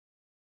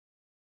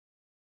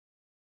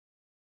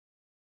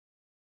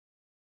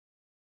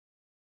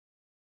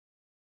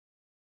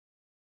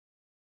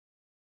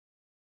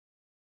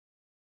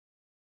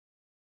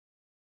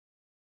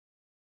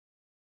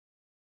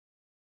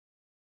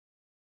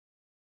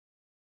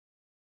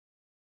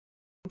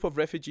Of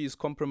refugees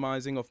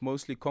comprising of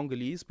mostly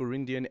Congolese,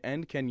 Burundian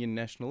and Kenyan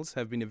nationals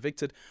have been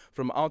evicted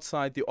from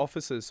outside the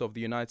offices of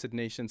the United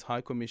Nations High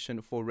Commission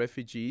for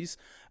Refugees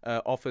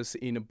office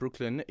in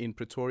Brooklyn in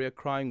Pretoria.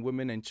 Crying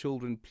women and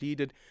children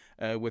pleaded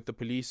with the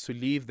police to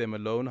leave them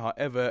alone.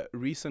 However,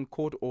 recent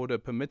court order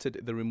permitted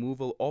the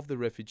removal of the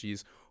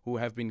refugees who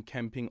have been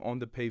camping on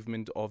the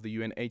pavement of the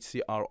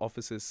UNHCR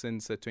offices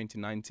since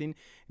 2019.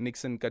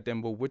 Nixon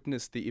Katembo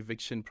witnessed the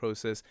eviction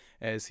process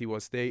as he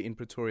was there in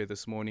Pretoria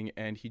this morning,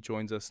 and he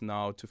joins us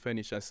now to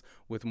furnish us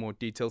with more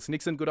details.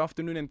 Nixon, good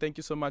afternoon, and thank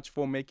you so much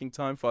for making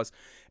time for us.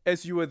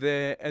 As you were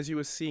there, as you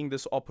were seeing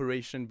this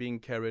operation being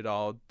carried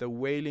out, the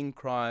wailing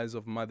cries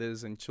of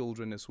mothers and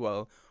children as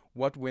well,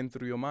 what went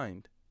through your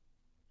mind?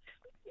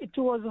 It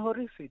was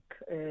horrific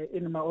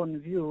in my own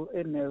view,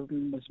 in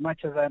as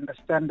much as I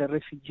understand the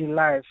refugee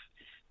life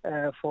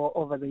for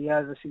over the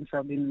years since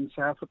I've been in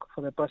South Africa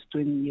for the past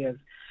 20 years.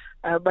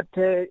 But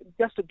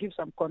just to give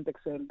some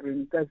context,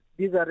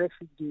 these are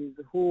refugees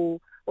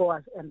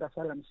and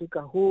asylum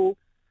seekers who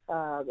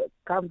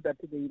camped at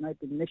the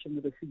United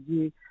Nations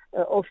Refugee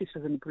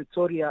offices in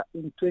Pretoria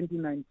in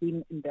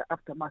 2019 in the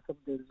aftermath of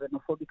the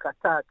xenophobic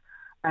attack.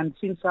 And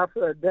since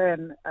after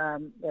then,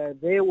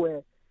 they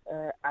were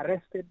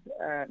arrested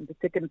and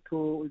taken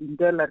to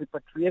Lindela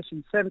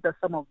Repatriation Center.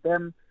 Some of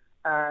them,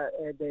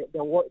 the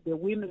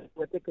women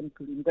were taken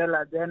to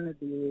Lindela, then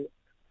the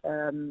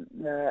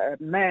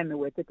men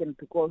were taken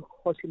to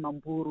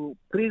Hosimamburu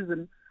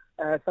prison.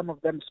 Some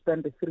of them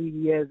spent 3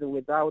 years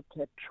without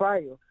a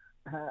trial,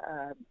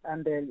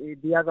 and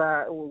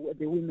the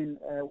women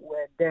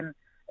were then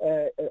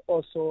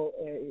also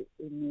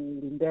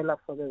in Lindela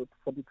for the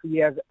 2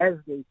 years, as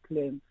they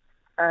claim.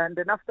 And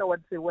then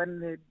afterwards,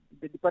 when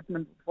the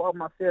Department of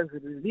Home Affairs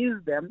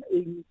released them,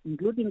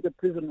 including the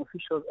prison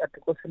officials at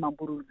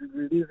Hosimamburu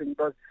releasing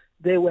those,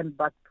 they went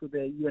back to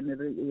the UN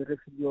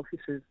refugee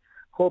offices,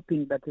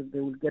 hoping that they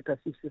will get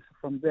assistance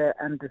from there.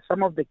 And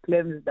some of the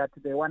claims that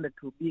they wanted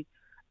to be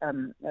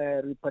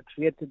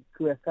repatriated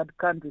to a third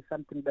country,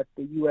 something that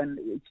the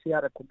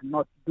UNHCR could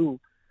not do.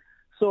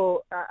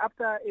 So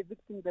after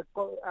evicting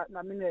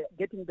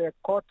getting the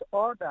court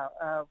order,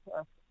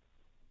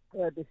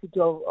 the city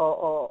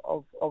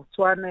of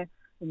Tshwane,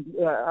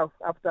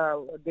 after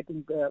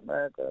getting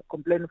a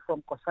complaint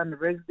from Kosan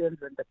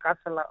residents and the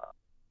castle,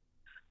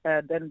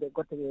 then they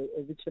got an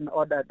eviction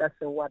order. That's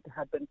what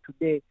happened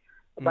today.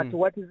 But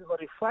what is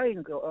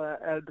horrifying,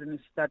 Eldrin,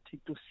 is that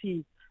to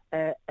see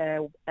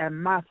a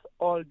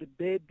month-old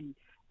baby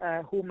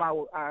whom I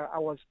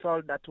was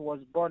told that was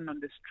born on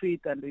the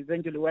street, and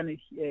eventually when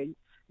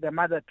the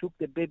mother took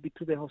the baby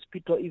to the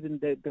hospital, even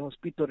the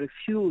hospital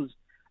refused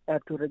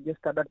to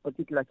register that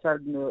particular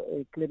child,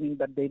 claiming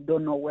that they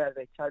don't know where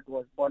the child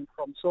was born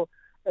from. So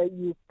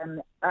you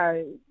can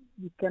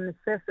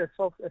assess a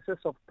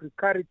sense of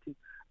precarity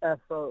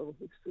for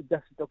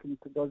just talking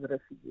to those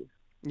refugees.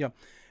 Yeah,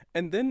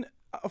 and then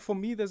for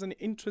me, there's an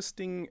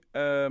interesting,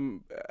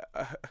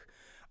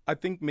 I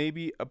think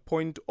maybe a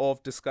point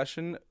of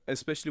discussion,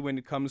 especially when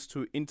it comes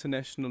to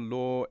international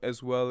law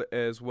as well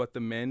as what the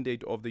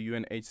mandate of the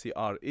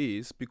UNHCR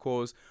is,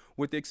 because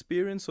with the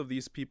experience of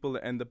these people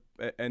and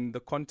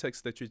the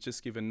context that you've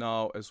just given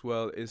now as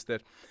well, is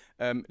that,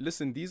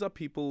 listen, these are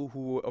people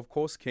who, of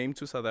course, came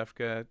to South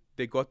Africa,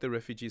 they got the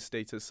refugee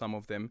status, some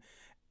of them,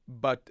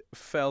 but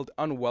felt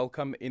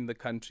unwelcome in the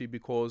country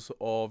because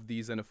of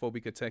these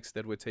xenophobic attacks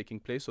that were taking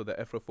place, or the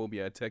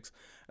Afrophobia attacks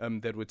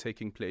that were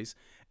taking place.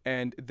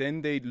 And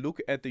then they look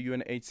at the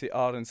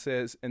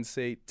UNHCR and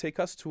say, take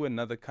us to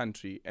another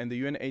country. And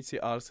the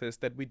UNHCR says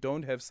that we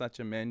don't have such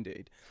a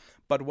mandate.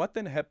 But what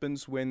then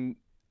happens when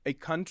a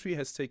country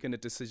has taken a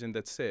decision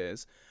that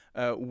says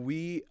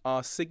we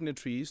are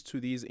signatories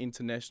to these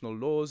international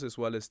laws as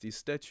well as these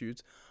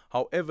statutes?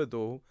 However,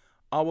 though,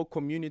 our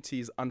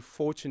communities,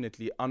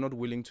 unfortunately, are not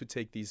willing to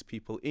take these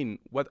people in.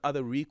 What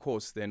other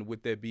recourse, then,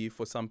 would there be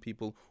for some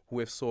people who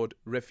have sought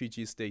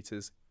refugee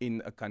status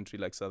in a country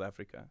like South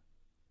Africa?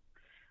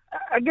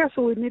 I guess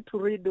we need to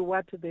read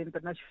what the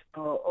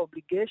international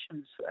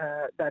obligations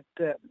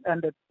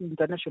and the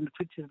international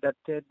treaties that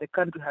the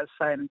country has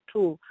signed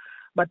to,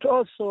 but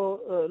also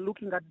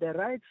looking at the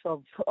rights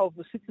of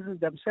the citizens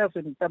themselves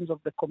in terms of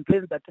the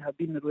complaints that have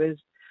been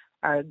raised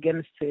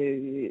against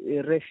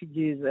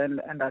refugees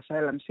and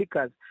asylum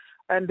seekers.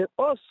 And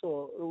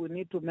also, we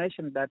need to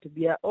mention that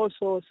there are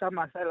also some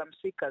asylum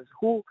seekers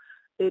who,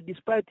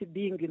 despite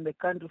being in the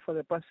country for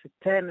the past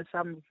 10,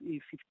 some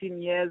 15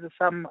 years,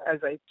 some, as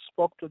I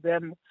spoke to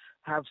them,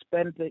 have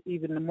spent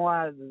even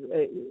more.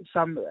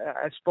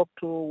 I spoke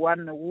to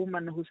one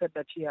woman who said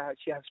that she has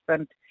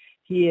spent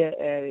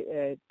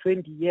here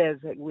 20 years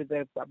with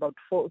about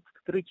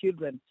 3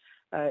 children.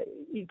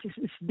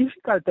 It's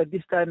difficult at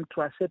this time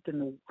to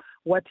ascertain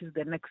what is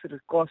the next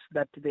recourse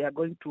that they are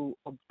going to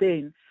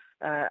obtain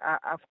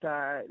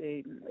after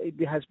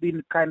it has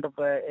been kind of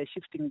a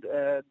shifting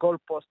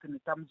goalpost in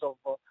terms of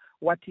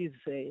what is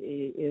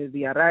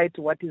their right,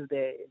 what is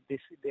the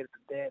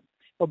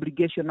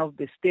obligation of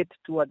the state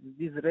towards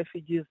these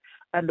refugees,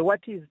 and what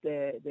is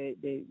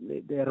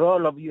the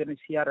role of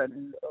UNHCR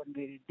on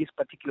this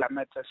particular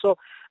matter. So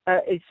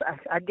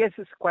I guess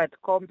it's quite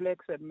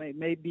complex, and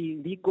maybe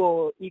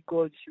legal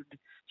egos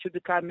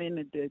should come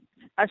in.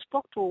 I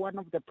spoke to one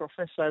of the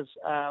professors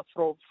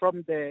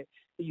from the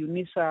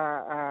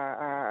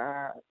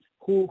UNISA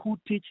who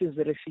teaches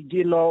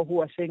refugee law,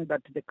 who are saying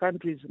that the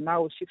country is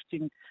now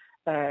shifting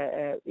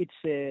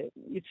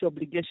its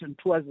obligation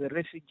towards the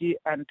refugee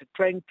and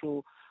trying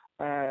to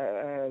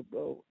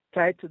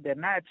tie to the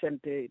nuts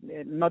and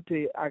not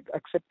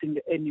accepting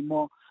any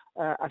more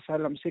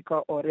asylum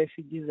seeker or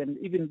refugees, and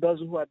even those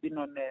who have been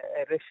on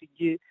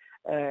refugee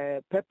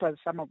papers,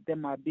 some of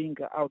them are being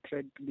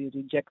outrightly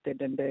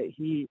rejected, and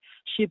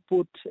she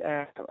put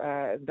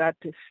that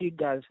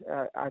figures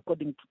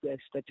according to the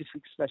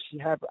statistics that she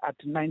have at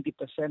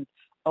 90%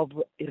 of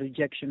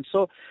rejection.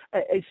 So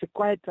it's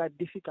quite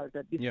difficult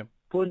at this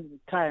point in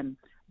time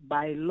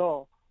by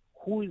law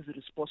who is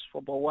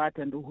responsible for what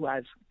and who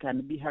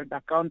can be held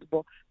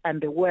accountable,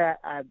 and where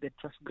are the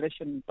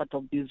transgression part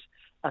of these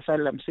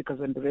asylum seekers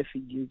and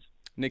refugees.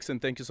 Nixon,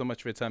 thank you so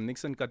much for your time.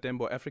 Nixon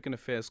Katembo, African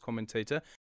Affairs commentator.